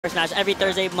Smash every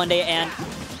Thursday, Monday, and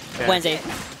Wednesday.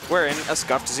 We're in a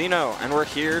scuffed Xeno, and we're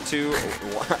here to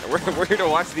we're here to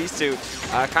watch these two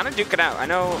kind of duke it out. I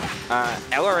know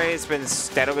LRA has been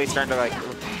steadily starting to like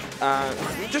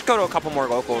just go to a couple more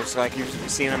locals. Like you've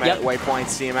seen him at Waypoints,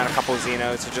 see him at a couple of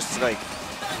Xenos, so just to like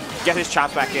get his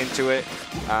chops back into it.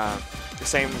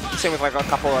 Same with like a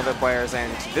couple other players,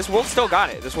 and this Wolf still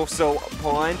got it. This Wolf's still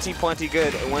plenty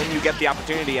good when you get the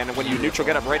opportunity, and when you neutral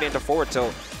get up right into forward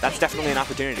tilt, that's definitely an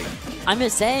opportunity. I'm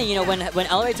just saying, you know, when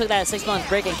LRA took that 6-month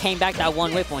break and came back that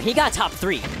one Waypoint, he got top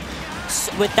 3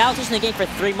 without touching the game for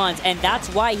 3 months, and that's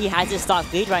why he has his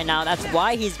stock lead right now. That's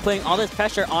why he's putting all this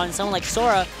pressure on someone like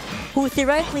Sora, who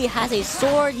theoretically has a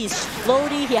sword, he's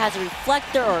floaty, he has a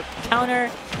reflector or counter,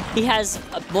 he has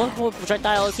multiple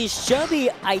projectiles. He should be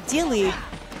ideally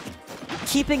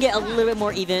keeping it a little bit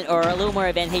more even or a little more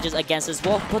advantageous against this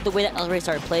Wolf, but the way that LRA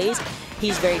Star plays,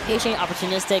 he's very patient,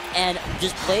 opportunistic, and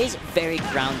just plays very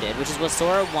grounded, which is what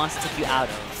Sora wants to take you out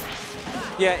of.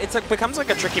 Yeah, it's like becomes like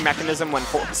a tricky mechanism when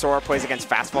Sora plays against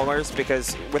fast fallers,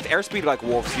 because with airspeed like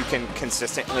Wolves, you can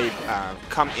consistently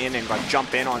come in and like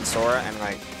jump in on Sora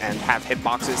and have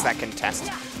hitboxes that can test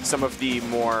some of the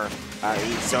more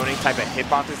zoning type of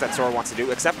hitboxes that Sora wants to do,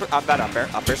 except for that up air.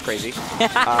 Up air's crazy.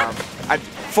 I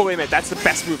fully admit that's the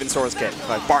best move in Sora's kit,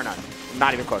 like bar none,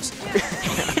 not even close.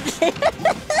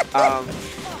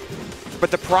 But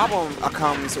the problem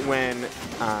comes when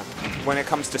it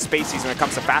comes to spacies, when it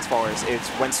comes to fast fallers, it's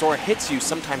when Sora hits you,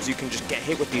 sometimes you can just get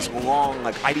hit with these long,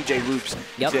 like, IDJ loops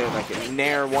to, like,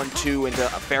 nair 1-2 into a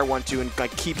fair 1-2 and,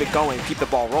 like, keep it going, keep the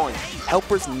ball rolling.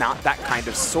 HelpR's not that kind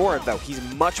of Sora, though. He's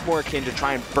much more akin to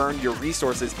try and burn your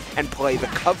resources and play the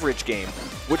coverage game,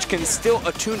 which can still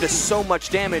attune to so much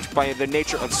damage by the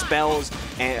nature of spells,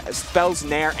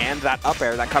 nair, and that up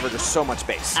air that covers so much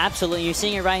space. Absolutely. You're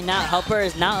seeing it right now. HelpR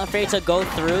is not afraid to go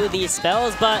through these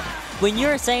spells, but when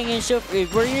you're saying there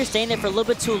for a little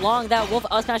bit too long, that Wolf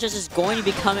up smash is just going to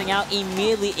be coming out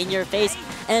immediately in your face,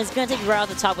 and it's going to take you right off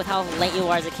the top with how late you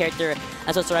are as a character.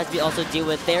 That's what Sora has to also deal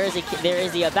with. There is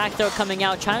the back throw coming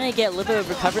out, trying to get a little bit of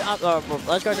recovery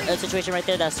situation right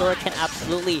there that Sora can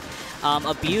absolutely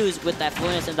abuse with that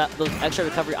fluidness and those extra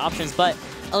recovery options. But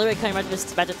LRA coming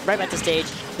right back to stage.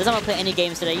 Doesn't want to play any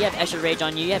games today. You have extra rage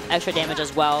on you. You have extra damage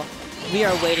as well. We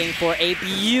are waiting for a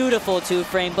beautiful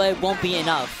 2-frame, but it won't be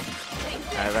enough.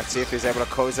 Let's see if he's able to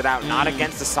close it out. Not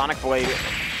against the Sonic Blade,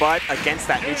 but against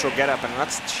that neutral getup. And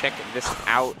let's check this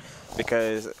out,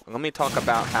 because let me talk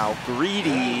about how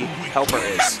greedy HelpR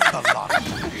is.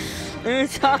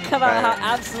 Let's talk about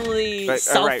how absolutely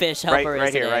selfish HelpR is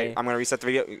right here, today. right. I'm going to reset the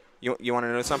video. You want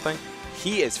to know something?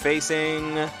 He is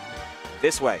facing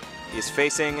this way. He's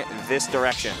facing this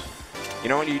direction. You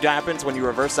know what happens when you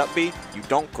reverse up B? You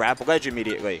don't grab ledge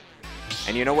immediately.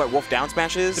 And you know what Wolf down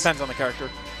smash is? Depends on the character.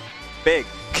 Big.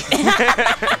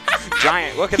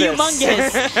 Giant. Look at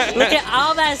Humongous. this. Look at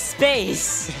all that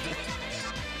space.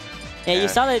 Yeah, you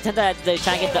saw the attempt that they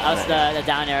try to get the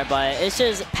down air, but it's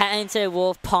just patented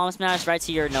Wolf palm smash right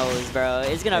to your nose, bro.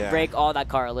 It's gonna break all that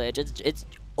cartilage. It's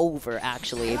over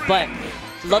actually. But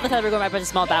love the fact we're going right back to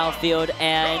small battlefield,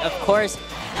 and of course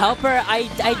HelpR,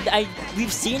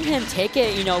 we've seen him take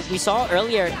it. You know, we saw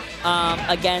earlier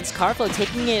against Carflow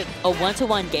taking it a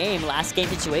 1-to-1 game, last game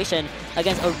situation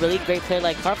against a really great player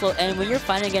like Carflow. And when you're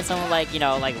fighting against someone like, you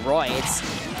know, like Roy, it's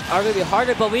arguably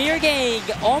harder. But when you're getting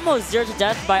almost 0 to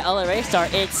death by LRA Star,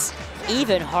 it's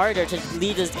even harder to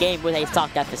lead this game with a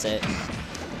stock deficit.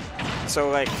 So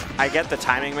like, I get the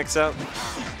timing mix up,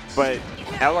 but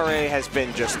LRA has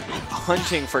been just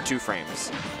hunting for 2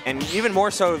 frames, and even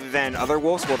more so than other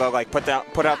Wolves, where they'll like put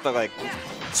out the like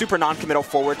super non-committal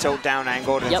forward tilt down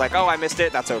angled, and it's like, oh, I missed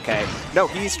it, that's okay. No,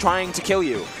 he's trying to kill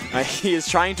you. He is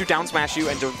trying to down smash you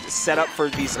and to set up for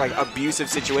these like abusive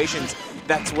situations.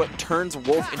 That's what turns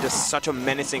Wolf into such a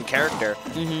menacing character,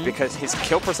 because his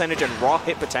kill percentage and raw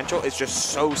hit potential is just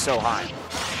so high.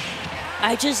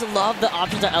 I just love the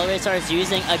options that LRA Star is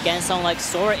using against someone like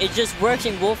Sora. It just works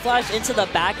in Wolf Flash into the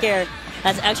back air.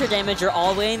 That's extra damage. You're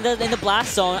all the way in the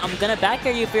blast zone. I'm going to back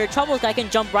air you for your troubles. I can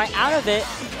jump right out of it,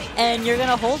 and you're going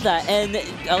to hold that. And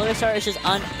LRA Star is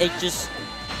just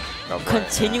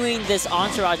continuing this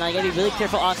entourage. Now you got to be really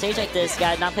careful on stage like this. You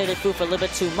got to not play the fool for a little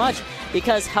bit too much,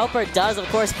 because HelpR does, of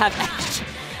course, have extra.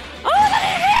 Oh,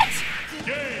 that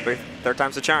hit! Third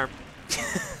time's the charm.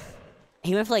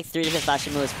 He went for like 3 different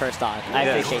flashing moves per stock. I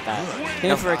appreciate that. He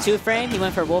went for a 2-frame, he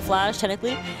went for Wolf Flash,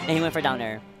 technically, and he went for down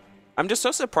air. I'm just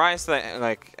so surprised that,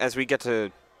 like, as we get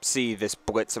to see this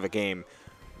blitz of a game,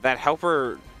 that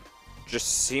HelpR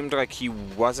just seemed like he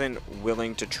wasn't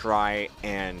willing to try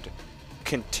and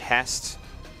contest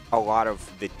a lot of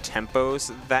the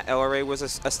tempos that LRA was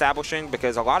establishing,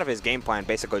 because a lot of his game plan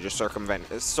basically just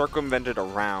circumvented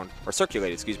around, or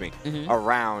circulated, excuse me,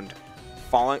 around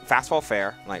fast fall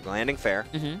fair, like landing fair,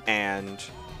 and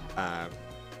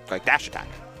like dash attack.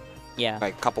 Yeah.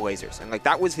 Like a couple lasers. And like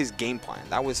that was his game plan.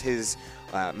 That was his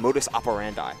modus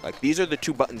operandi. Like these are the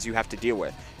 2 buttons you have to deal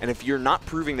with. And if you're not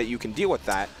proving that you can deal with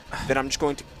that, then I'm just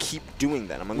going to keep doing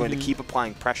that. I'm going to keep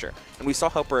applying pressure. And we saw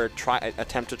HelpR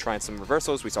attempt to try some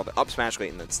reversals. We saw the up smash late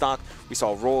in the stock. We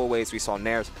saw rollaways. We saw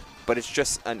nairs. But it's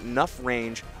just enough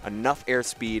range, enough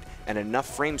airspeed, and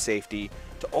enough frame safety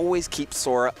to always keep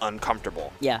Sora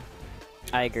uncomfortable. Yeah,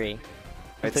 I agree.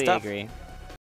 Completely agree.